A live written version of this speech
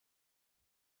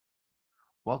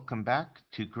Welcome back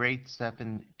to Grade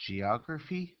 7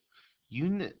 Geography,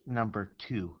 Unit number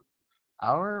 2,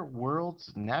 Our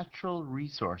World's Natural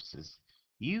Resources,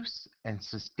 Use and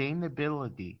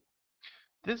Sustainability.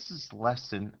 This is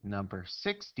lesson number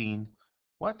 16,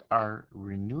 What are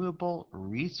renewable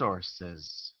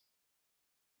resources?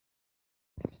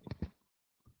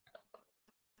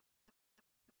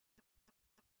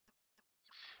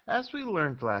 As we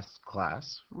learned last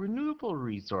class, renewable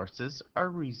resources are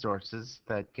resources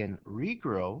that can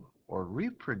regrow or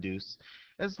reproduce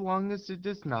as long as it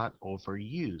is not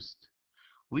overused.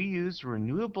 We use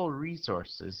renewable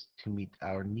resources to meet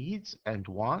our needs and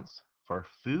wants for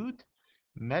food,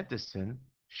 medicine,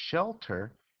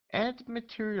 shelter, and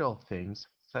material things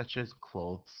such as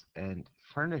clothes and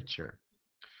furniture.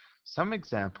 Some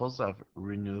examples of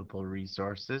renewable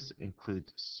resources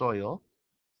include soil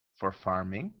for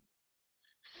farming,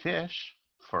 fish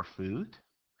for food,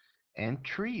 and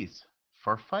trees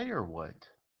for firewood.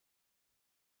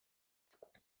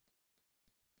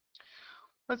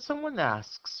 When someone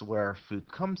asks where our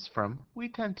food comes from, we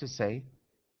tend to say,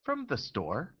 from the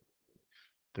store.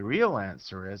 The real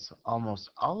answer is almost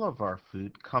all of our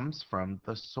food comes from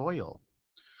the soil.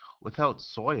 Without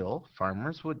soil,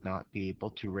 farmers would not be able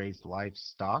to raise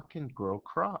livestock and grow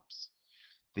crops.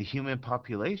 The human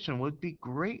population would be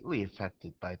greatly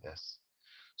affected by this.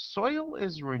 Soil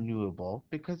is renewable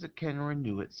because it can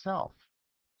renew itself.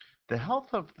 The health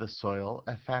of the soil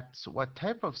affects what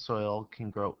type of soil can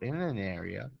grow in an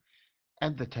area,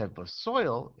 and the type of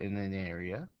soil in an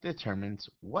area determines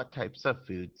what types of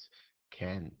foods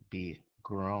can be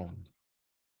grown.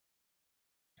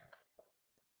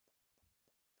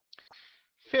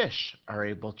 Fish are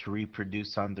able to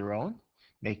reproduce on their own,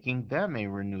 making them a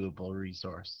renewable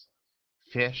resource.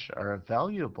 Fish are a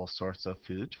valuable source of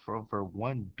food for over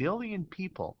 1 billion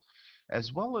people,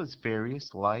 as well as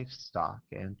various livestock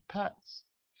and pets.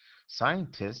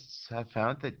 Scientists have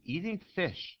found that eating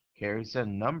fish carries a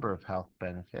number of health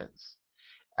benefits.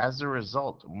 As a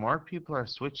result, more people are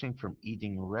switching from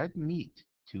eating red meat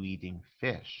to eating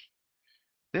fish.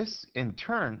 This, in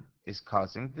turn, is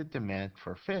causing the demand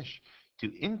for fish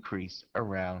to increase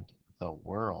around the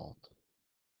world.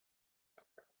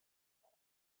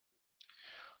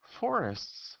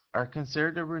 Forests are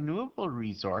considered a renewable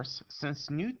resource since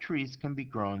new trees can be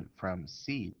grown from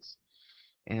seeds.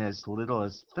 In as little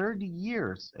as 30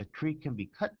 years, a tree can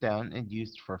be cut down and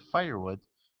used for firewood,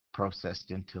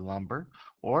 processed into lumber,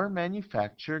 or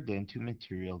manufactured into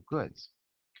material goods.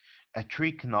 A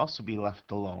tree can also be left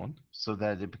alone so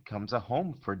that it becomes a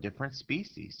home for different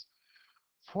species.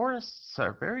 Forests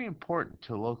are very important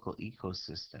to local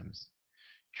ecosystems.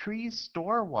 Trees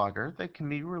store water that can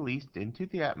be released into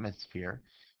the atmosphere,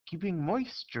 keeping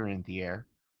moisture in the air,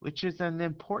 which is an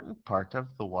important part of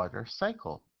the water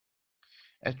cycle.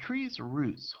 A tree's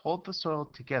roots hold the soil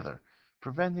together,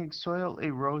 preventing soil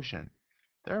erosion,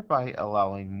 thereby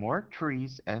allowing more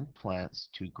trees and plants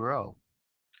to grow.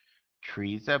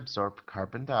 Trees absorb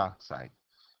carbon dioxide,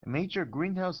 a major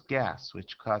greenhouse gas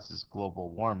which causes global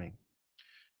warming.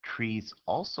 Trees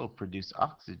also produce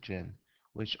oxygen,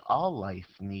 which all life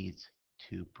needs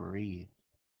to breathe.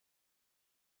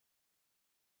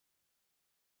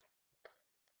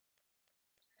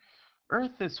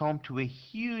 Earth is home to a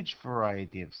huge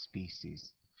variety of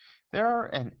species. There are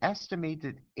an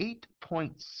estimated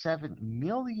 8.7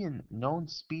 million known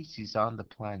species on the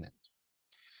planet.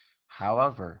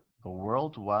 However, the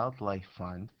World Wildlife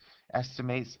Fund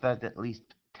estimates that at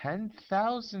least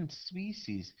 10,000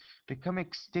 species become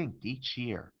extinct each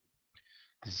year.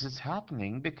 This is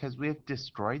happening because we have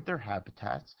destroyed their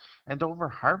habitats and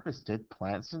overharvested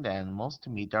plants and animals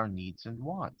to meet our needs and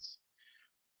wants.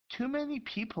 Too many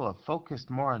people have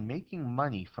focused more on making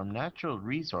money from natural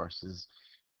resources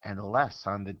and less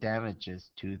on the damages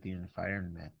to the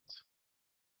environment.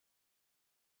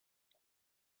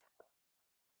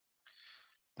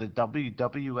 The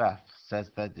WWF says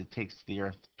that it takes the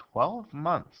Earth 12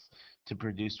 months to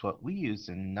produce what we use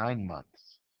in 9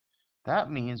 months.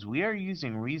 That means we are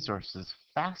using resources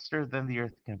faster than the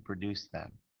Earth can produce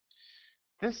them.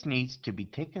 This needs to be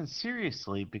taken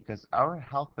seriously because our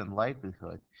health and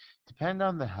livelihood depend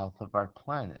on the health of our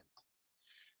planet.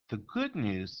 The good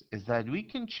news is that we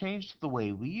can change the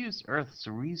way we use Earth's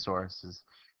resources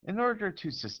in order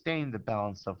to sustain the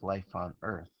balance of life on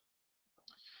Earth.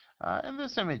 And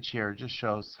this image here just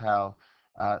shows how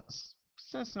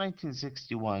since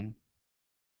 1961,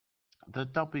 the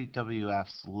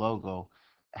WWF's logo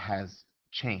has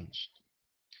changed.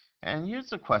 And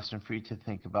here's a question for you to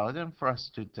think about and for us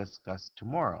to discuss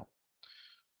tomorrow.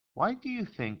 Why do you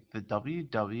think the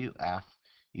WWF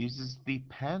uses the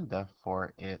panda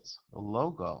for its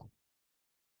logo?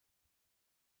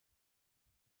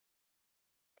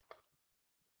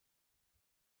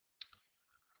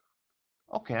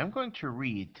 Okay, I'm going to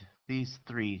read these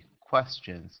three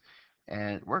questions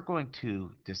and we're going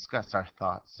to discuss our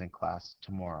thoughts in class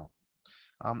tomorrow.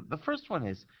 The first one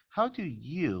is, how do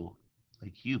you,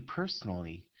 like you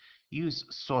personally, use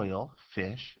soil,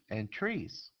 fish, and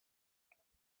trees?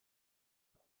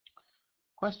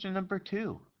 Question number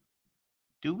two,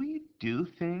 do we do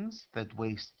things that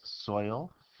waste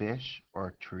soil, fish,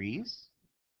 or trees?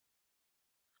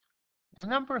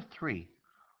 Number three,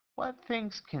 what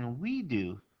things can we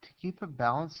do to keep a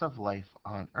balance of life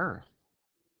on Earth?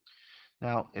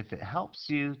 Now, if it helps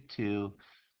you to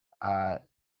uh,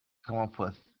 come up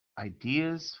with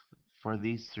ideas for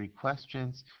these three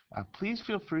questions, please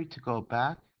feel free to go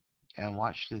back and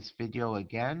watch this video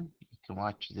again. You can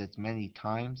watch it as many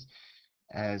times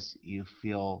as you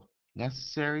feel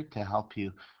necessary to help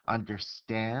you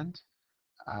understand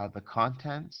the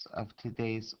contents of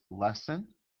today's lesson.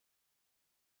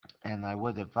 And I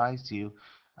would advise you,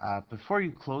 before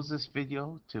you close this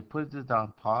video, to put it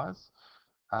on pause,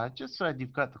 just so that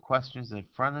you've got the questions in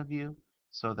front of you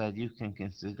so that you can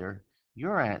consider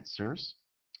your answers,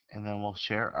 and then we'll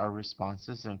share our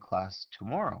responses in class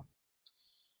tomorrow.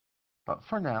 But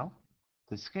for now,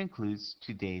 this concludes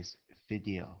today's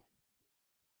video.